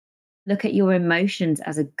look at your emotions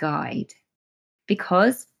as a guide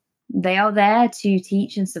because they are there to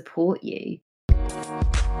teach and support you.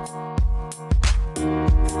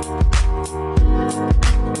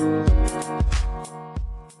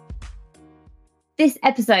 This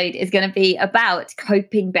episode is going to be about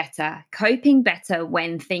coping better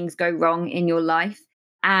when things go wrong in your life.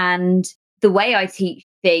 And the way I teach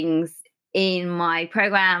things in my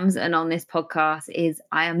programs and on this podcast is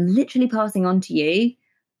I am literally passing on to you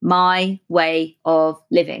my way of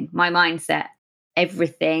living, my mindset,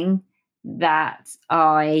 everything that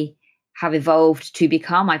I have evolved to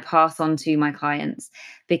become, I pass on to my clients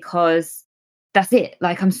because that's it.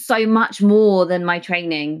 Like, I'm so much more than my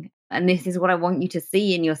training. And this is what I want you to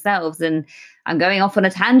see in yourselves. And I'm going off on a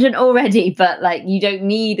tangent already, but like, you don't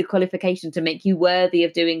need a qualification to make you worthy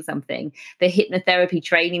of doing something. The hypnotherapy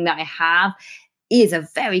training that I have is a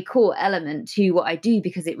very core element to what I do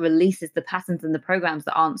because it releases the patterns and the programs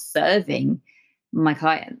that aren't serving my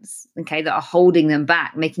clients, okay, that are holding them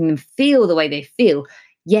back, making them feel the way they feel.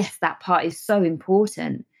 Yes, that part is so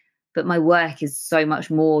important, but my work is so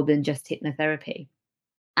much more than just hypnotherapy.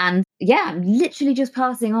 And yeah, I'm literally just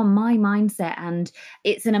passing on my mindset. And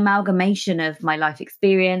it's an amalgamation of my life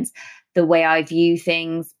experience, the way I view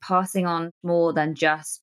things, passing on more than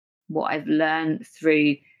just what I've learned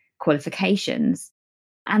through qualifications.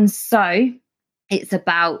 And so it's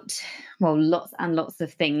about, well, lots and lots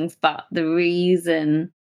of things. But the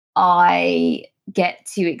reason I get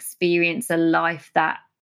to experience a life that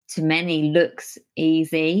to many looks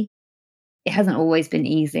easy, it hasn't always been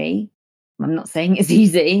easy. I'm not saying it's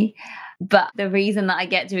easy, but the reason that I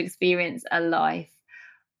get to experience a life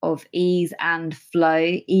of ease and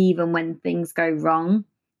flow, even when things go wrong,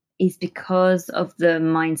 is because of the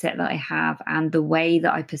mindset that I have and the way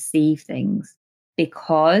that I perceive things.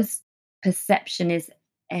 Because perception is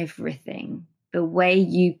everything. The way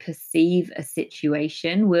you perceive a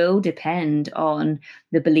situation will depend on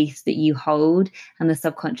the beliefs that you hold and the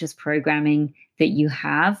subconscious programming that you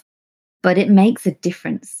have. But it makes a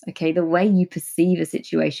difference, okay? The way you perceive a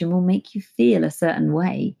situation will make you feel a certain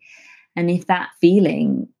way. And if that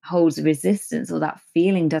feeling holds resistance or that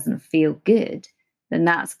feeling doesn't feel good, then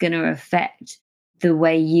that's going to affect the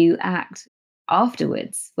way you act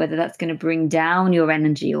afterwards, whether that's going to bring down your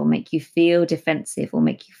energy or make you feel defensive or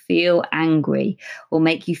make you feel angry or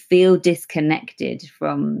make you feel disconnected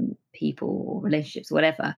from people or relationships,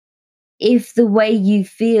 whatever. If the way you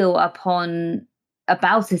feel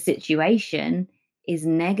about a situation is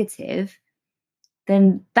negative,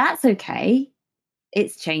 then that's okay.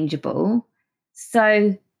 It's changeable.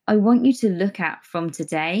 So I want you to look at from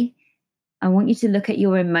today, I want you to look at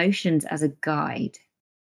your emotions as a guide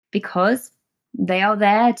because they are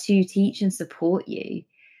there to teach and support you,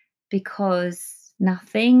 because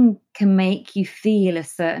nothing can make you feel a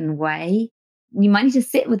certain way. You might need to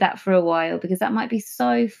sit with that for a while because that might be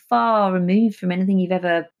so far removed from anything you've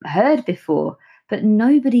ever heard before. But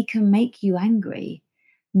nobody can make you angry.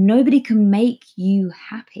 Nobody can make you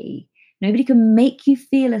happy. Nobody can make you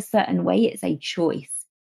feel a certain way. It's a choice.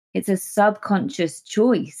 It's a subconscious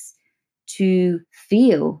choice to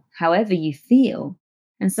feel however you feel.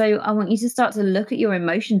 And so I want you to start to look at your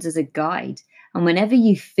emotions as a guide. And whenever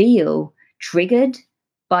you feel triggered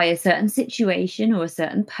by a certain situation or a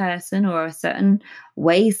certain person or a certain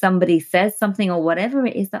way somebody says something or whatever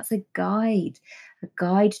it is, that's a guide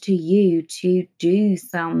to you to do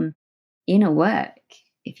some inner work.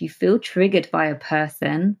 If you feel triggered by a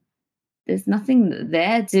person, there's nothing that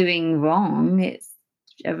they're doing wrong. It's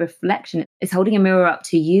a reflection. It's holding a mirror up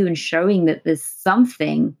to you and showing that there's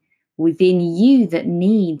something within you that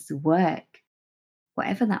needs work,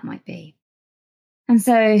 whatever that might be. And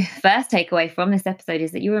so, first takeaway from this episode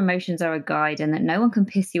is that your emotions are a guide and that no one can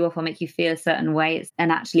piss you off or make you feel a certain way. It's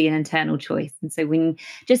actually an internal choice. And so,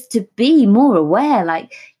 just to be more aware,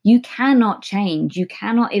 like, you cannot change, you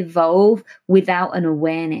cannot evolve without an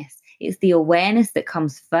awareness. It's the awareness that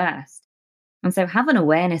comes first. And so, have an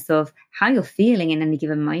awareness of how you're feeling in any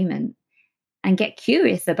given moment and get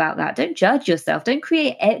curious about that. Don't judge yourself, don't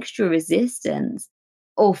create extra resistance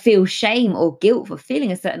or feel shame or guilt for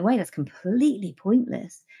feeling a certain way. That's completely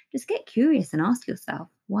pointless. Just get curious and ask yourself,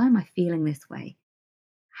 why am I feeling this way?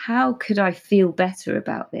 How could I feel better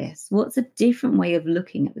about this? What's a different way of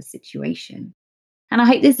looking at the situation? And I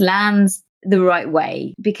hope this lands the right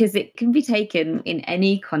way because it can be taken in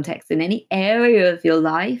any context, in any area of your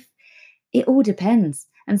life. It all depends.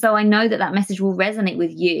 And so I know that that message will resonate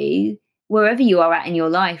with you wherever you are at in your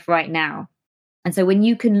life right now. And so when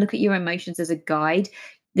you can look at your emotions as a guide,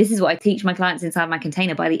 this is what I teach my clients inside my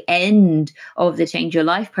container. By the end of the Change Your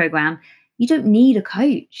Life program, you don't need a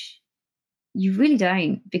coach. You really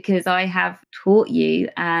don't, because I have taught you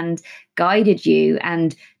and guided you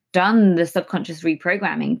and done the subconscious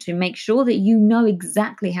reprogramming to make sure that you know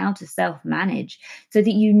exactly how to self manage so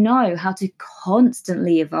that you know how to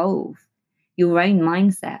constantly evolve your own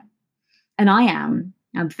mindset. And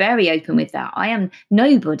I'm very open with that. I am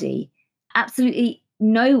nobody, absolutely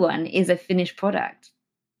no one is a finished product.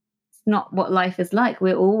 It's not what life is like.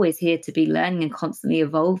 We're always here to be learning and constantly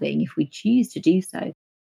evolving if we choose to do so,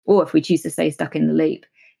 or if we choose to stay stuck in the loop,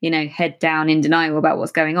 head down in denial about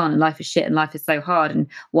what's going on and life is shit and life is so hard and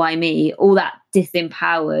why me, all that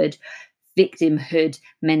disempowered victimhood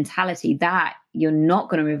mentality, that you're not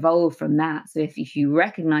going to evolve from that. So if you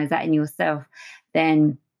recognize that in yourself,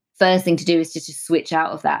 then first thing to do is just to switch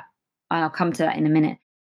out of that. And I'll come to that in a minute.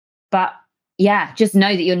 But yeah, just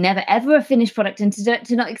know that you're never ever a finished product, and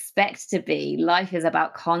to not expect to be. Life is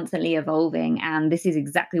about constantly evolving. And this is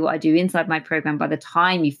exactly what I do inside my program. By the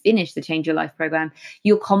time you finish the Change Your Life program,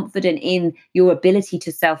 you're confident in your ability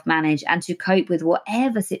to self manage and to cope with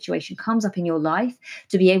whatever situation comes up in your life,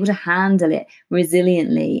 to be able to handle it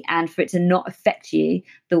resiliently and for it to not affect you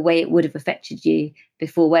the way it would have affected you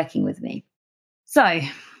before working with me. So,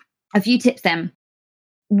 a few tips then.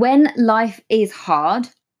 When life is hard,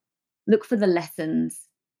 look for the lessons,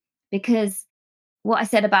 because what I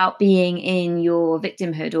said about being in your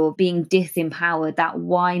victimhood or being disempowered, that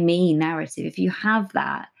why me narrative, if you have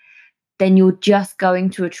that, then you're just going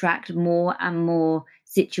to attract more and more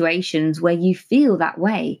situations where you feel that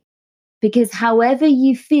way. Because however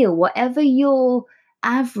you feel, whatever your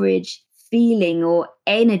average feeling or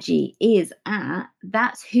energy is at,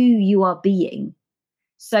 that's who you are being.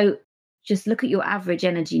 So just look at your average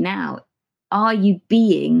energy now. Are you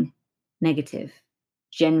being negative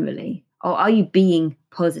generally? Or are you being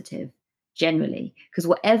positive generally? Because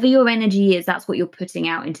whatever your energy is, that's what you're putting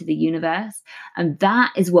out into the universe. And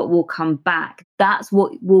that is what will come back. That's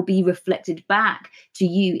what will be reflected back to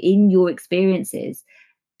you in your experiences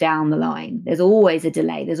down the line. There's always a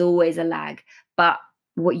delay, there's always a lag. But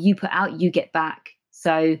what you put out, you get back.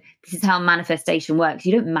 So this is how manifestation works.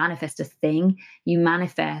 You don't manifest a thing, you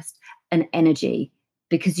manifest an energy,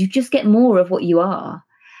 because you just get more of what you are.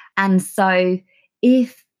 And so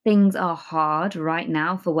if things are hard right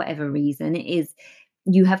now for whatever reason, it is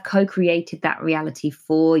you have co-created that reality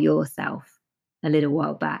for yourself a little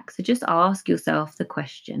while back. So just ask yourself the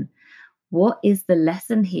question, what is the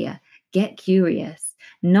lesson here? Get curious.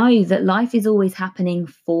 Know that life is always happening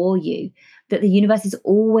for you, that the universe is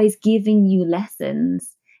always giving you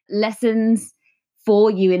lessons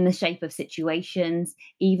for you in the shape of situations,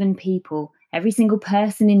 even people. Every single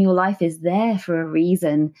person in your life is there for a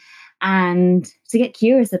reason. And to get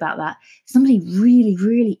curious about that, if somebody really,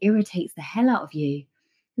 really irritates the hell out of you,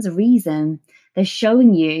 there's a reason. They're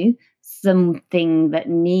showing you something that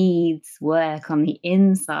needs work on the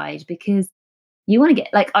inside, because you want to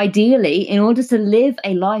get, like, ideally, in order to live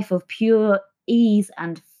a life of pure ease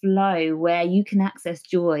and flow where you can access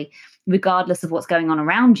joy regardless of what's going on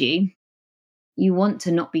around you, you want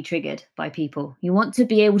to not be triggered by people. You want to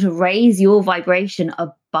be able to raise your vibration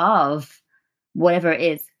above whatever it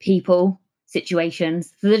is, people,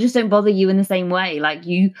 situations, so they just don't bother you in the same way. Like,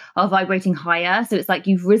 you are vibrating higher. So it's like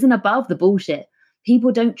you've risen above the bullshit.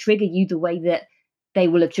 People don't trigger you the way that they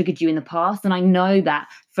will have triggered you in the past. And I know that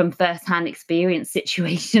from firsthand experience,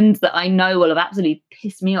 situations that I know will have absolutely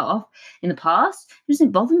pissed me off in the past. It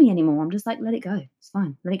doesn't bother me anymore. I'm just like, let it go. It's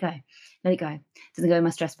fine. Let it go. Let it go. It doesn't go in my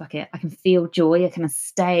stress bucket. I can feel joy. I can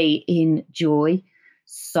stay in joy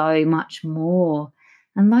so much more.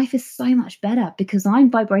 And life is so much better because I'm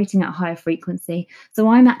vibrating at a higher frequency. So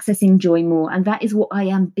I'm accessing joy more. And that is what I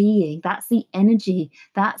am being. That's the energy.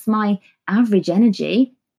 That's my average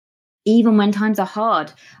energy. Even when times are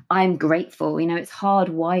hard, I'm grateful. It's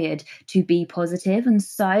hardwired to be positive. And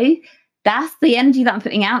so that's the energy that I'm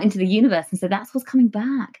putting out into the universe. And so that's what's coming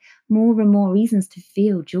back. More and more reasons to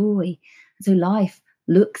feel joy. And so life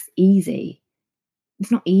looks easy.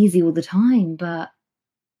 It's not easy all the time, but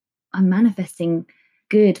I'm manifesting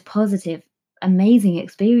good, positive, amazing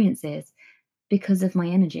experiences because of my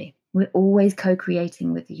energy. We're always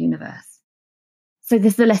co-creating with the universe. So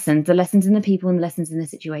there's the lessons in the people and the lessons in the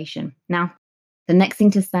situation. Now, the next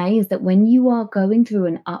thing to say is that when you are going through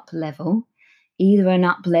an up level, either an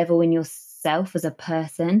up level in yourself as a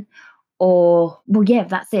person, or, well, yeah,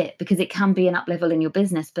 that's it, because it can be an up level in your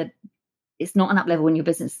business, but it's not an up level in your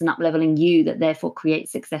business, it's an up level in you that therefore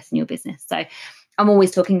creates success in your business. So I'm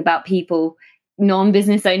always talking about people,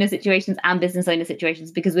 non-business owner situations and business owner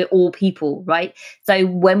situations, because we're all people, right? So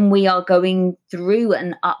when we are going through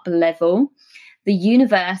an up level, the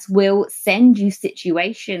universe will send you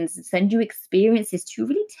situations, send you experiences to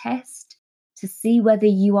really test to see whether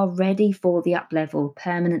you are ready for the up level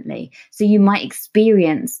permanently. So you might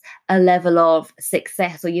experience a level of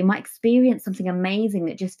success, or you might experience something amazing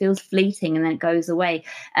that just feels fleeting and then it goes away.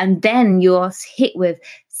 And then you're hit with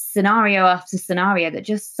scenario after scenario that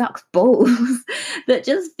just sucks balls, that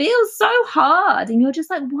just feels so hard. And you're just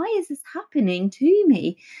like, why is this happening to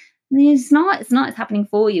me? It's not, it's happening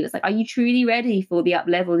for you. It's like, are you truly ready for the up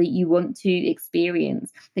level that you want to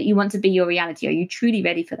experience, that you want to be your reality? Are you truly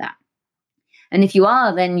ready for that? And if you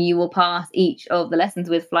are, then you will pass each of the lessons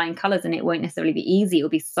with flying colors, and it won't necessarily be easy. It will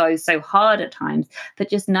be so, so hard at times. But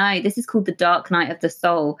just know this is called the dark night of the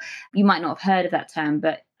soul. You might not have heard of that term,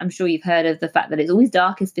 but I'm sure you've heard of the fact that it's always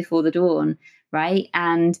darkest before the dawn, right?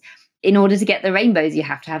 And in order to get the rainbows, you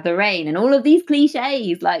have to have the rain, and all of these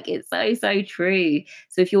cliches. Like, it's so, so true.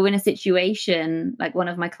 So if you're in a situation like one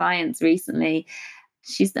of my clients recently,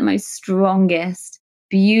 she's the most strongest,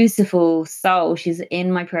 beautiful soul. She's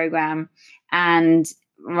in my program. And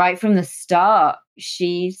right from the start,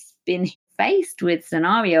 she's been faced with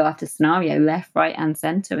scenario after scenario, left, right, and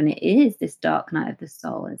center. And it is this dark night of the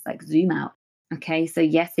soul. It's like zoom out. Okay. So,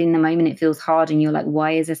 yes, in the moment it feels hard and you're like,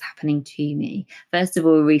 why is this happening to me? First of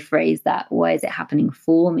all, rephrase that. Why is it happening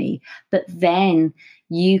for me? But then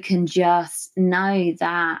you can just know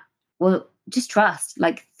that, well, just trust.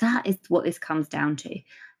 Like, that is what this comes down to.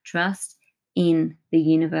 Trust in the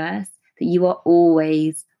universe, that you are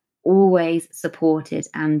always supported,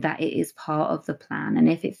 and that it is part of the plan. And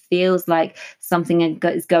if it feels like something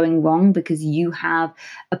is going wrong because you have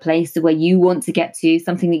a place where you want to get to,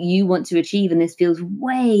 something that you want to achieve, and this feels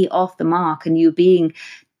way off the mark and you're being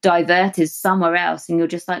diverted somewhere else, and you're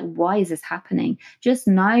just like, why is this happening? Just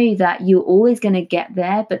know that you're always going to get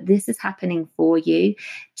there, but this is happening for you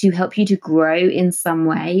to help you to grow in some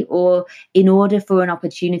way, or in order for an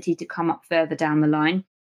opportunity to come up further down the line.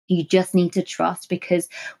 You just need to trust, because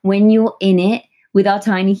when you're in it, with our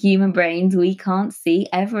tiny human brains, we can't see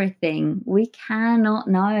everything. We cannot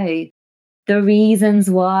know the reasons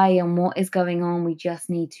why and what is going on. We just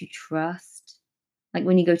need to trust. Like,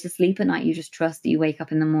 when you go to sleep at night, you just trust that you wake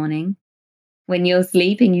up in the morning. When you're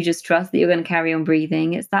sleeping, you just trust that you're going to carry on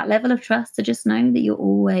breathing. It's that level of trust to just know that you're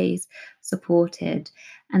always supported,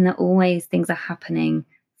 and that always things are happening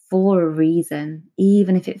for a reason.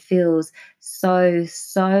 Even if it feels so,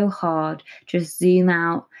 so hard, just zoom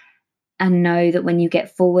out and know that when you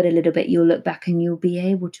get forward a little bit, you'll look back and you'll be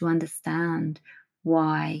able to understand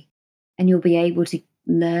why, and you'll be able to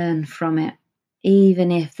learn from it,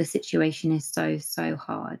 even if the situation is so, so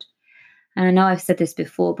hard. And I know I've said this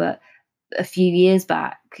before, but a few years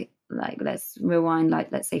back, like, let's rewind,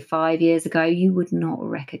 like, let's say 5 years ago, you would not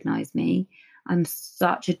recognize me. I'm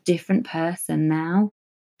such a different person now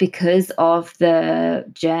because of the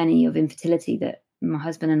journey of infertility that my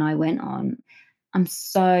husband and I went on. I'm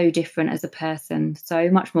so different as a person, so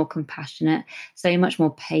much more compassionate, so much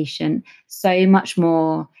more patient, so much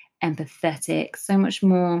more empathetic, so much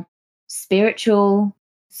more spiritual,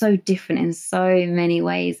 so different in so many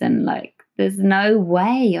ways. And like, there's no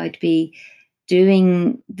way I'd be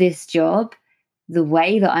doing this job the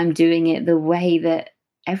way that I'm doing it, the way that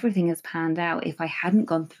everything has panned out, if I hadn't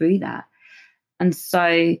gone through that. And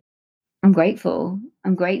so I'm grateful.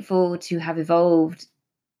 I'm grateful to have evolved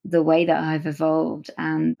the way that I've evolved,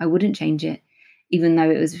 and I wouldn't change it, even though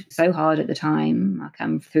it was so hard at the time. Like,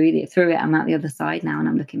 I'm through it. I'm out the other side now, and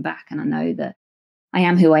I'm looking back, and I know that I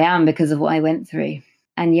am who I am because of what I went through.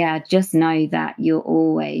 And yeah, just know that you're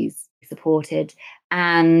always supported.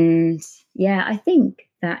 And yeah, I think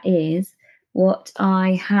that is what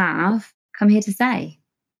I have come here to say.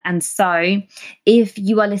 And so, if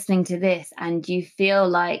you are listening to this and you feel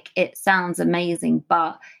like it sounds amazing,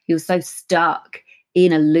 but you're so stuck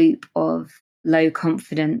in a loop of low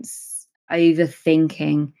confidence,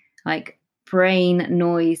 overthinking, like brain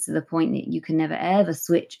noise to the point that you can never ever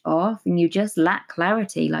switch off, and you just lack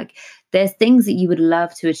clarity, like, there's things that you would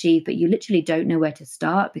love to achieve, but you literally don't know where to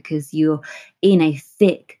start because you're in a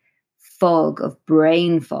thick fog of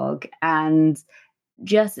brain fog, and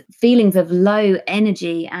just feelings of low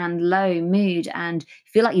energy and low mood, and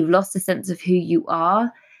feel like you've lost a sense of who you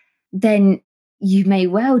are, then you may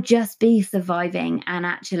well just be surviving. And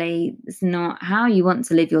actually, it's not how you want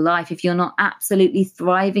to live your life. If you're not absolutely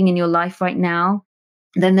thriving in your life right now,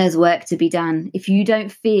 then there's work to be done. If you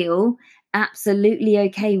don't feel absolutely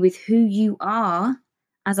okay with who you are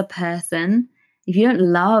as a person, if you don't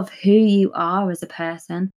love who you are as a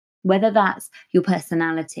person, whether that's your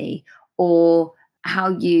personality or how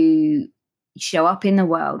you show up in the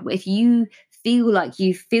world, if you feel like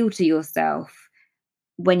you filter yourself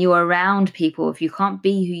when you're around people, if you can't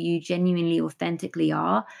be who you genuinely, authentically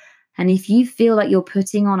are, And if you feel like you're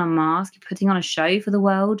putting on a mask, you're putting on a show for the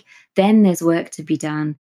world, then there's work to be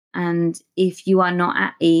done. And if you are not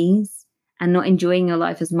at ease and not enjoying your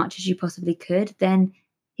life as much as you possibly could, then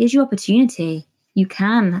here's your opportunity. You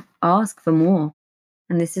can ask for more.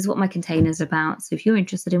 And this is what my container is about. So if you're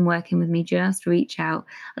interested in working with me, just reach out.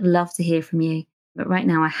 I'd love to hear from you. But right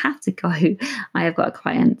now I have to go. I have got a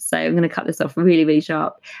client. So I'm going to cut this off really, really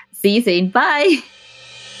sharp. See you soon. Bye.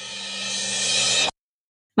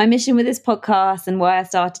 My mission with this podcast and why I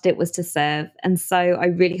started it was to serve. And so I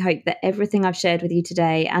really hope that everything I've shared with you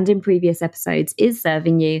today and in previous episodes is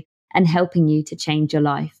serving you and helping you to change your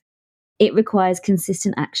life. It requires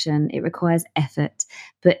consistent action. It requires effort.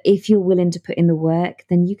 But if you're willing to put in the work,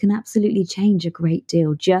 then you can absolutely change a great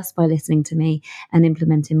deal just by listening to me and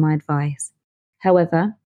implementing my advice.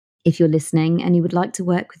 However, if you're listening and you would like to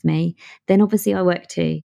work with me, then obviously I work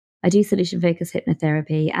too. I do solution-focused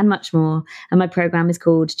hypnotherapy and much more. And my program is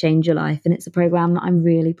called Change Your Life. And it's a program that I'm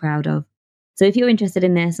really proud of. So if you're interested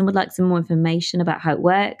in this and would like some more information about how it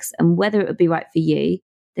works and whether it would be right for you,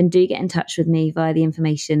 then do get in touch with me via the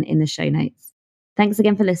information in the show notes. Thanks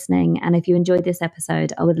again for listening. And if you enjoyed this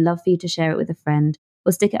episode, I would love for you to share it with a friend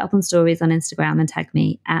or stick it up on stories on Instagram and tag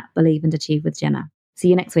me at Believe and Achieve with Jenna. See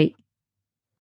you next week.